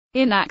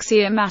In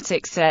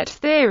axiomatic set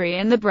theory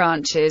and the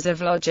branches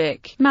of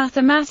logic,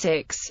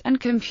 mathematics, and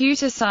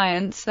computer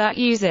science that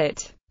use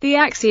it, the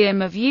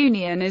axiom of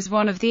union is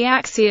one of the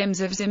axioms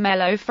of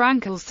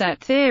Zermelo-Fraenkel set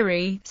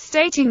theory,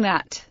 stating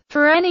that,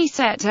 for any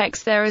set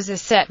X there is a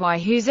set Y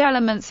whose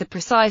elements are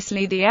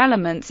precisely the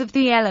elements of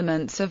the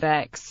elements of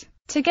X.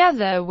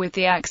 Together with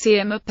the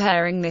axiom of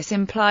pairing, this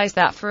implies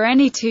that for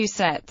any two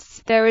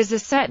sets, there is a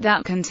set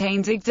that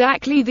contains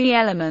exactly the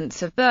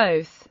elements of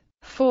both.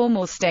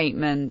 Formal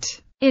statement.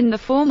 In the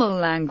formal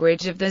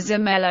language of the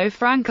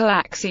Zermelo-Fraenkel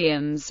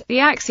axioms,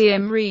 the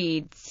axiom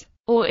reads,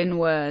 or in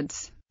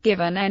words,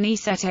 given any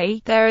set A,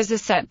 there is a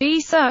set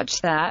B such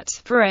that,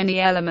 for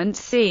any element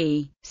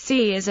C,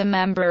 C is a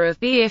member of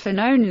B if and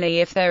only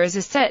if there is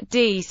a set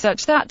D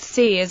such that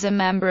C is a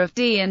member of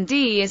D and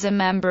D is a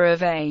member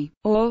of A.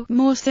 Or,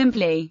 more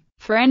simply,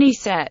 for any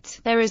set,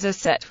 there is a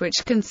set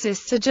which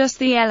consists of just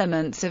the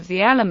elements of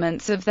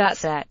that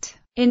set.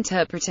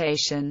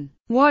 Interpretation.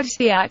 What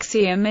the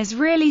axiom is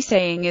really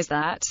saying is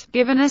that,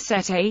 given a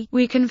set A,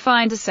 we can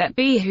find a set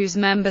B whose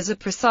members are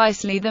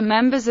precisely the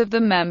members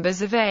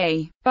of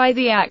A. By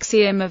the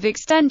axiom of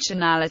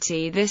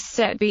extensionality, this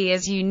set B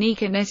is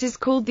unique and it is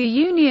called the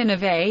union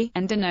of A,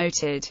 and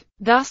denoted.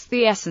 Thus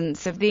the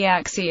essence of the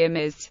axiom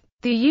is,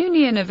 the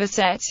union of a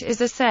set is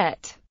a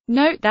set.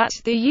 Note that,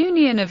 the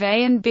union of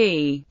A and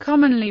B,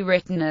 commonly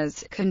written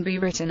as, can be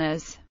written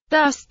as.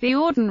 Thus, the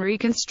ordinary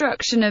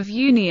construction of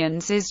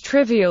unions is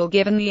trivial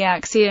given the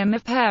axiom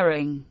of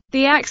pairing.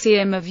 The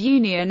axiom of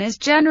union is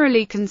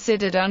generally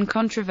considered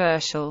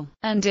uncontroversial,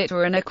 and it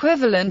or an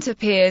equivalent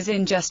appears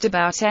in just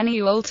about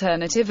any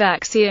alternative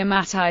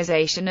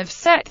axiomatization of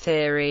set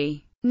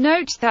theory.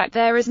 Note that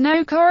there is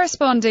no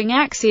corresponding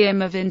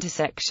axiom of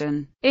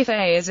intersection. If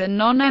A is a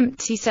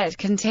non-empty set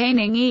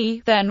containing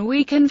E, then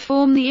we can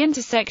form the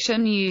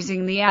intersection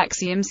using the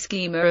axiom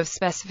schema of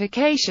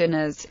specification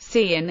as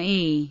C in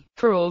E.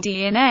 For all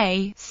D in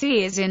A,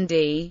 C is in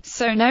D,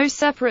 so no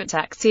separate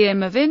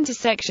axiom of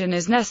intersection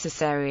is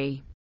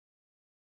necessary.